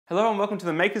Hello and welcome to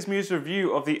the Makers Muse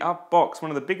review of the Up Box, one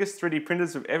of the biggest 3D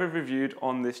printers we've ever reviewed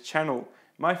on this channel.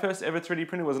 My first ever 3D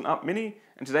printer was an Up Mini,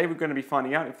 and today we're going to be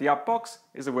finding out if the Up Box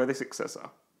is a worthy successor.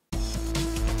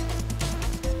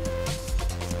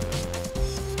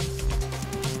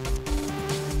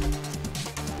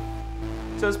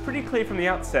 So it's pretty clear from the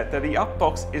outset that the Up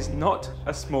Box is not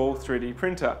a small 3D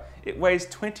printer. It weighs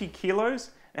 20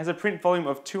 kilos and has a print volume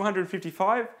of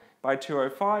 255 by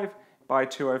 205 by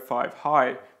 205 high,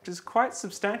 which is quite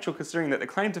substantial considering that the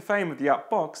claim to fame of the Up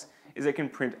Box is it can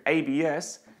print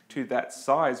ABS to that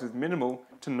size with minimal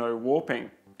to no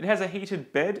warping. It has a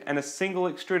heated bed and a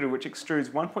single extruder which extrudes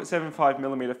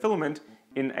 1.75mm filament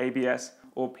in ABS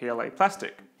or PLA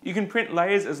plastic. You can print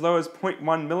layers as low as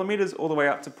 0.1mm all the way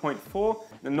up to 0.4.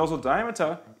 The nozzle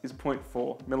diameter is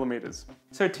 0.4mm.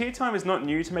 So Tiertime is not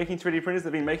new to making 3D printers.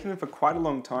 They've been making them for quite a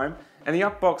long time, and the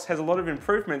Up Box has a lot of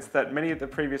improvements that many of the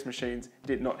previous machines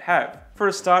did not have. For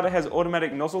a start, it has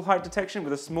automatic nozzle height detection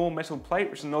with a small metal plate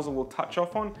which the nozzle will touch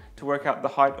off on to work out the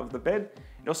height of the bed.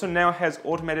 It also now has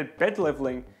automated bed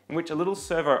leveling, in which a little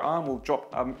servo arm will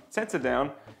drop a sensor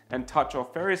down and touch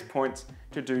off various points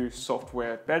to do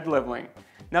software bed leveling.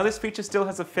 Now this feature still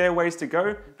has a fair ways to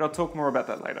go, but I'll talk more about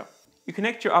that later. You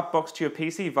connect your Up Box to your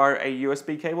PC via a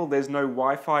USB cable. There's no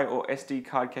Wi-Fi or SD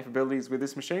card capabilities with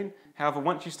this machine. However,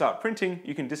 once you start printing,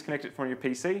 you can disconnect it from your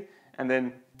PC and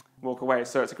then walk away.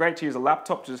 So it's great to use a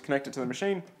laptop to just connect it to the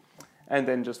machine and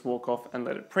then just walk off and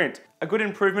let it print. A good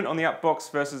improvement on the Up Box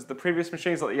versus the previous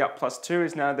machines like the Up Plus 2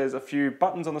 is now there's a few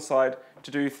buttons on the side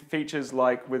to do features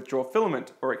like withdraw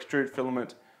filament or extrude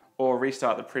filament or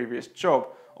restart the previous job.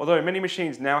 Although many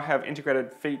machines now have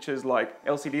integrated features like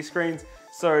LCD screens,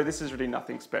 so this is really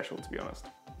nothing special, to be honest.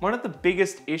 One of the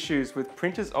biggest issues with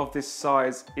printers of this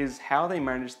size is how they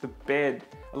manage the bed.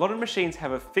 A lot of machines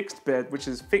have a fixed bed which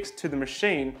is fixed to the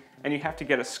machine, and you have to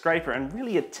get a scraper and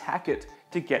really attack it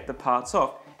to get the parts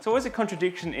off. It's always a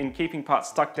contradiction in keeping parts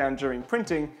stuck down during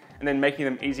printing and then making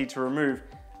them easy to remove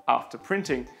after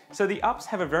printing. So the Ups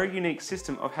have a very unique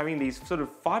system of having these sort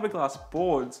of fiberglass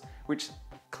boards which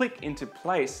click into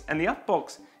place, and the Up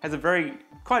Box has a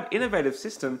quite innovative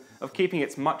system of keeping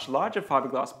its much larger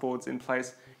fiberglass boards in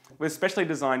place with specially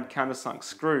designed countersunk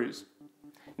screws.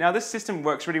 Now this system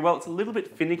works really well. It's a little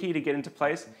bit finicky to get into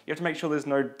place. You have to make sure there's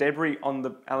no debris on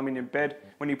the aluminium bed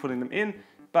when you're putting them in,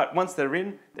 but once they're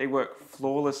in, they work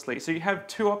flawlessly. So you have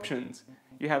two options.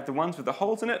 You have the ones with the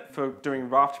holes in it for doing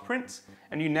raft prints,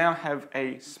 and you now have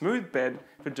a smooth bed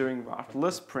for doing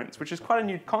raftless prints, which is quite a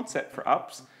new concept for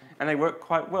Ups, and they work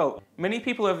quite well. Many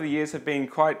people over the years have been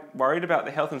quite worried about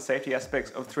the health and safety aspects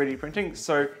of 3D printing,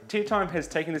 so Tiertime has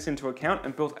taken this into account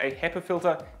and built a HEPA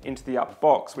filter into the Up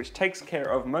Box, which takes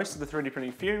care of most of the 3D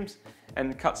printing fumes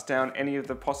and cuts down any of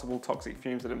the possible toxic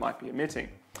fumes that it might be emitting.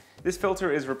 This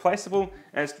filter is replaceable,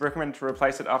 and it's recommended to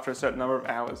replace it after a certain number of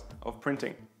hours of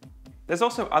printing. There's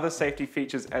also other safety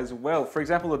features as well. For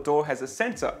example, the door has a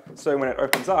sensor, so when it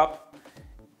opens up,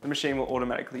 the machine will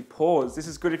automatically pause. This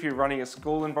is good if you're running a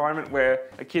school environment where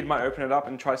a kid might open it up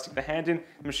and try to stick the hand in,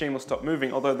 the machine will stop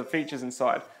moving, although the features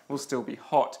inside will still be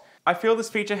hot. I feel this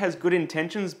feature has good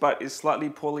intentions, but is slightly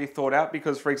poorly thought out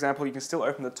because, for example, you can still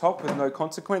open the top with no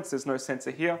consequence, there's no sensor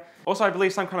here. Also, I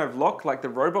believe some kind of lock like the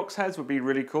Roblox has would be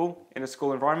really cool in a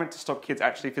school environment to stop kids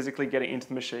actually physically getting into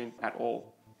the machine at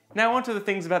all. Now on to the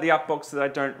things about the Up Box that I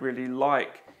don't really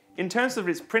like. In terms of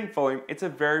its print volume, it's a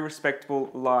very respectable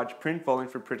large print volume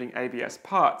for printing ABS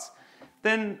parts.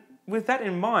 Then, with that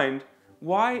in mind,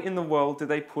 why in the world did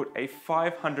they put a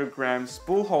 500-gram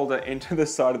spool holder into the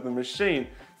side of the machine?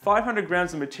 500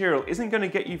 grams of material isn't going to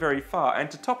get you very far, and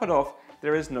to top it off,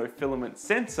 there is no filament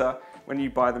sensor when you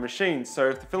buy the machine, so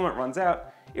if the filament runs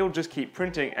out, it'll just keep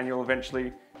printing and you'll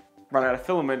eventually run out of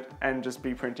filament and just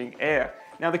be printing air.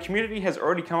 Now the community has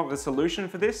already come up with a solution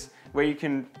for this, where you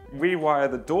can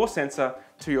rewire the door sensor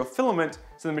to your filament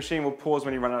so the machine will pause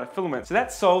when you run out of filament. So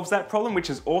that solves that problem, which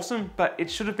is awesome, but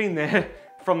it should have been there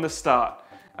from the start.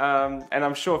 And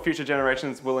I'm sure future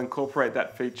generations will incorporate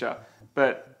that feature.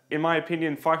 But in my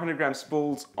opinion, 500-gram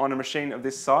spools on a machine of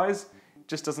this size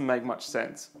just doesn't make much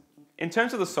sense. In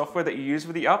terms of the software that you use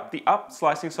with the Up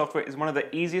slicing software is one of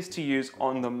the easiest to use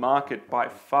on the market by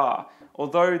far,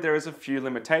 although there is a few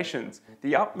limitations.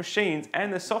 The Up machines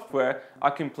and the software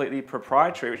are completely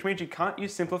proprietary, which means you can't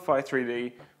use Simplify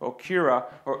 3D or Cura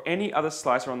or any other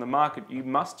slicer on the market. You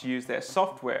must use their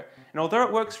software. And although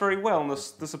it works very well and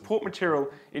the support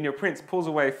material in your prints pulls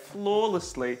away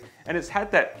flawlessly, and it's had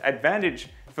that advantage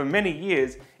for many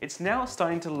years, it's now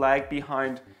starting to lag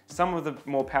behind some of the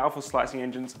more powerful slicing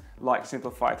engines like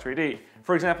Simplify 3D.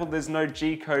 For example, there's no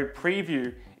G-code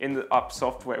preview in the UP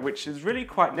software, which is really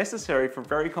quite necessary for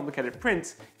very complicated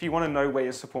prints if you want to know where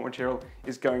your support material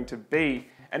is going to be.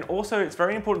 And also, it's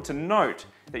very important to note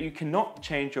that you cannot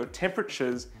change your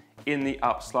temperatures in the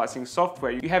UP slicing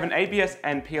software. You have an ABS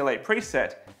and PLA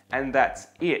preset, and that's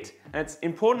it. And it's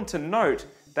important to note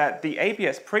that the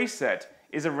ABS preset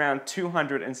is around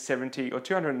 270 or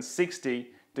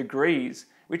 260 degrees,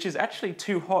 which is actually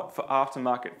too hot for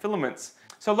aftermarket filaments.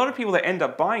 So a lot of people that end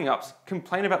up buying UPs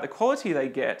complain about the quality they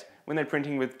get when they're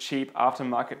printing with cheap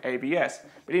aftermarket ABS.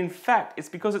 But in fact, it's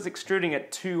because it's extruding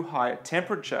at too high a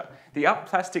temperature. The UP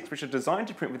plastics, which are designed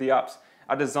to print with the UPs,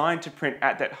 are designed to print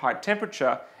at that high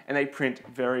temperature, and they print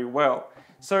very well.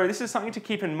 So this is something to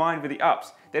keep in mind with the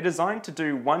UPs. They're designed to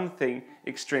do one thing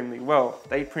extremely well.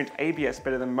 They print ABS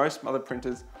better than most other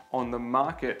printers on the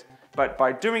market. But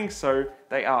by doing so,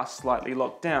 they are slightly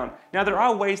locked down. Now, there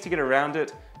are ways to get around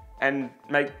it and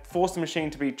force the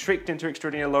machine to be tricked into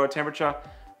extruding at a lower temperature.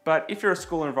 But if you're a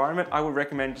school environment, I would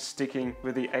recommend just sticking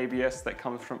with the ABS that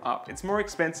comes from UP. It's more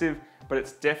expensive, but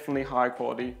it's definitely higher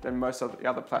quality than most of the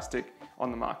other plastic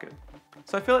on the market.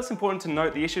 So I feel it's important to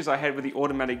note the issues I had with the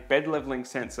automatic bed leveling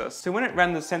sensor. So when it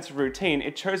ran the sensor routine,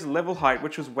 it chose a level height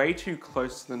which was way too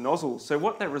close to the nozzle. So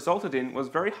what that resulted in was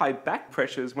very high back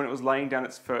pressures when it was laying down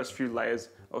its first few layers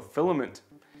of filament.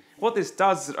 What this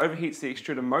does is it overheats the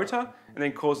extruder motor and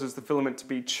then causes the filament to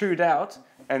be chewed out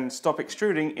and stop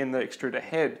extruding in the extruder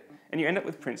head. And you end up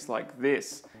with prints like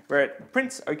this, where it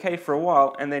prints okay for a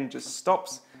while and then just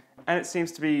stops, and it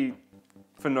seems to be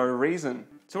for no reason.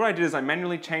 So what I did is I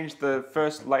manually changed the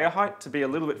first layer height to be a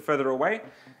little bit further away,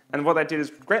 and what that did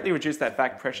is greatly reduce that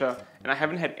back pressure, and I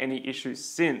haven't had any issues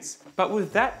since. But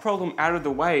with that problem out of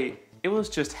the way, it was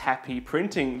just happy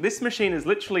printing. This machine is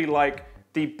literally like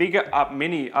the bigger UP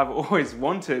Mini I've always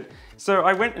wanted. So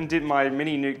I went and did my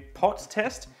Mini Nuke pot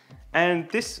test, and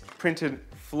this printed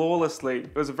flawlessly.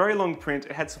 It was a very long print,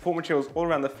 it had support materials all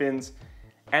around the fins,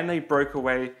 and they broke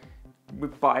away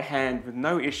by hand with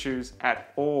no issues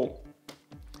at all.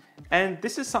 And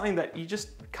this is something that you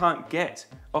just can't get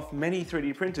off many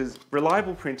 3D printers,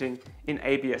 reliable printing in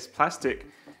ABS plastic.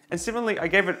 And similarly, I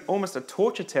gave it almost a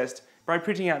torture test by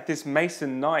printing out this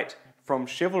Mason Knight from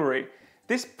Chivalry.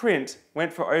 This print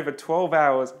went for over 12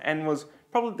 hours and was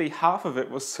probably half of it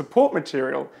was support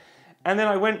material. And then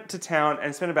I went to town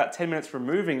and spent about 10 minutes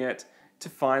removing it to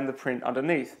find the print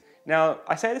underneath. Now,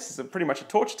 I say this is pretty much a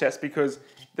torture test because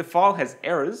the file has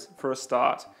errors for a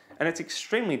start, and it's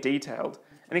extremely detailed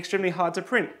and extremely hard to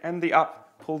print, and the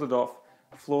UP pulled it off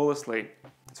flawlessly.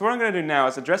 So what I'm going to do now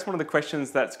is address one of the questions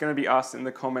that's going to be asked in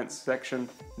the comments section,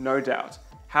 no doubt.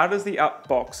 How does the UP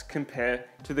box compare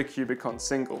to the Cubicon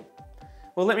single?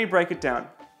 Well, let me break it down.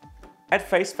 At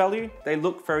face value, they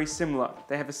look very similar.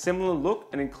 They have a similar look,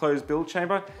 an enclosed build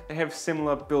chamber, they have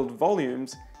similar build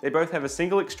volumes, they both have a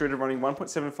single extruder running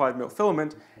 1.75mm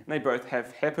filament, and they both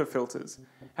have HEPA filters.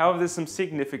 However, there's some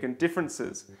significant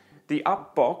differences. The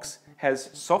UP box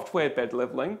has software bed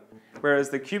leveling, whereas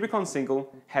the Cubicon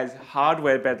single has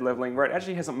hardware bed leveling, where it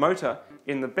actually has a motor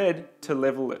in the bed to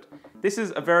level it. This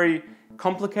is a very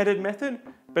complicated method,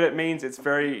 but it means it's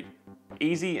very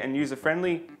easy and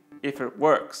user-friendly if it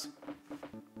works.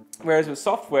 Whereas with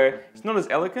software, it's not as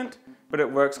elegant, but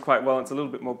it works quite well and it's a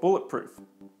little bit more bulletproof.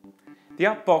 The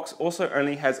UP box also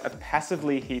only has a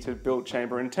passively heated build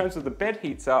chamber in terms of the bed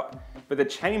heats up, but the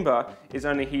chamber is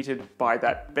only heated by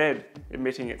that bed,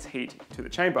 emitting its heat to the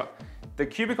chamber. The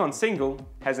Cubicon single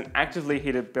has an actively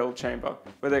heated build chamber,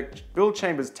 where the build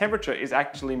chamber's temperature is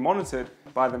actually monitored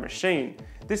by the machine.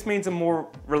 This means a more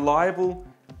reliable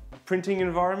printing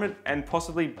environment and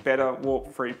possibly better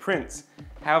warp-free prints.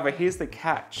 However, here's the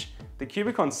catch. The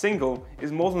Cubicon single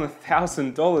is more than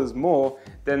 $1,000 more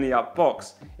than the UP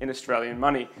box in Australian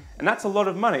money. And that's a lot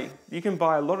of money. You can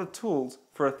buy a lot of tools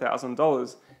for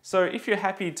 $1,000. So if you're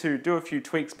happy to do a few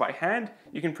tweaks by hand,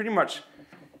 you can pretty much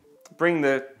bring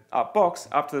the UP box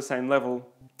up to the same level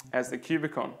as the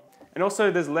Cubicon. And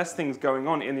also there's less things going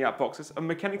on in the UP box. It's a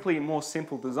mechanically more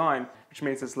simple design, which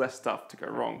means there's less stuff to go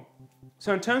wrong.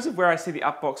 So in terms of where I see the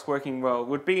UP box working well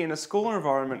would be in a school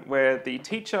environment where the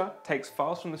teacher takes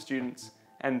files from the students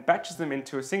and batches them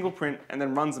into a single print and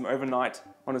then runs them overnight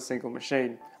on a single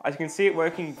machine. I can see it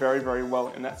working very, very well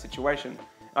in that situation.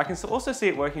 I can also see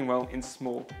it working well in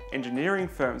small engineering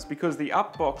firms because the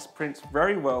UP box prints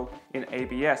very well in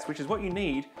ABS, which is what you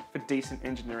need for decent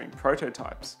engineering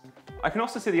prototypes. I can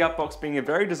also see the Upbox being a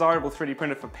very desirable 3D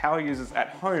printer for power users at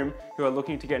home who are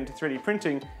looking to get into 3D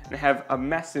printing and have a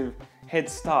massive head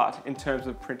start in terms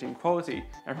of printing quality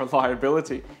and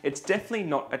reliability. It's definitely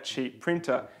not a cheap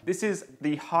printer. This is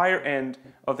the higher end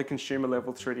of the consumer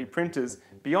level 3D printers.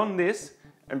 Beyond this,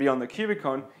 and beyond the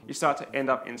Cubicon, you start to end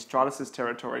up in Stratus's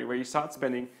territory where you start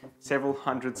spending several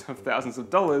hundreds of thousands of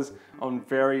dollars on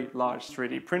very large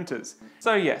 3D printers.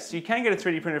 So yes, you can get a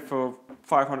 3D printer for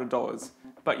 $500,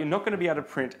 but you're not going to be able to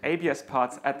print ABS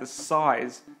parts at the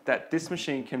size that this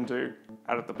machine can do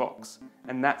out of the box.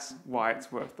 And that's why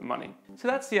it's worth the money. So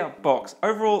that's the Upbox.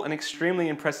 Overall, an extremely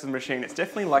impressive machine. It's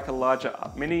definitely like a larger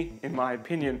Up Mini, in my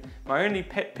opinion. My only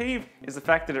pet peeve is the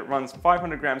fact that it runs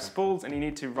 500 gram spools and you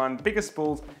need to run bigger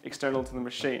spools external to the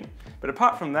machine. But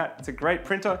apart from that, it's a great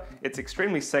printer, it's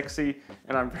extremely sexy,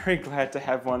 and I'm very glad to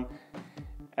have one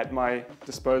at my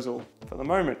disposal for the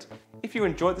moment. If you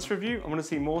enjoyed this review and want to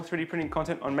see more 3D printing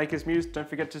content on Makers Muse, don't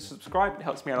forget to subscribe, it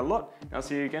helps me out a lot, and I'll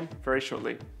see you again very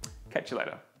shortly. Catch you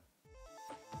later.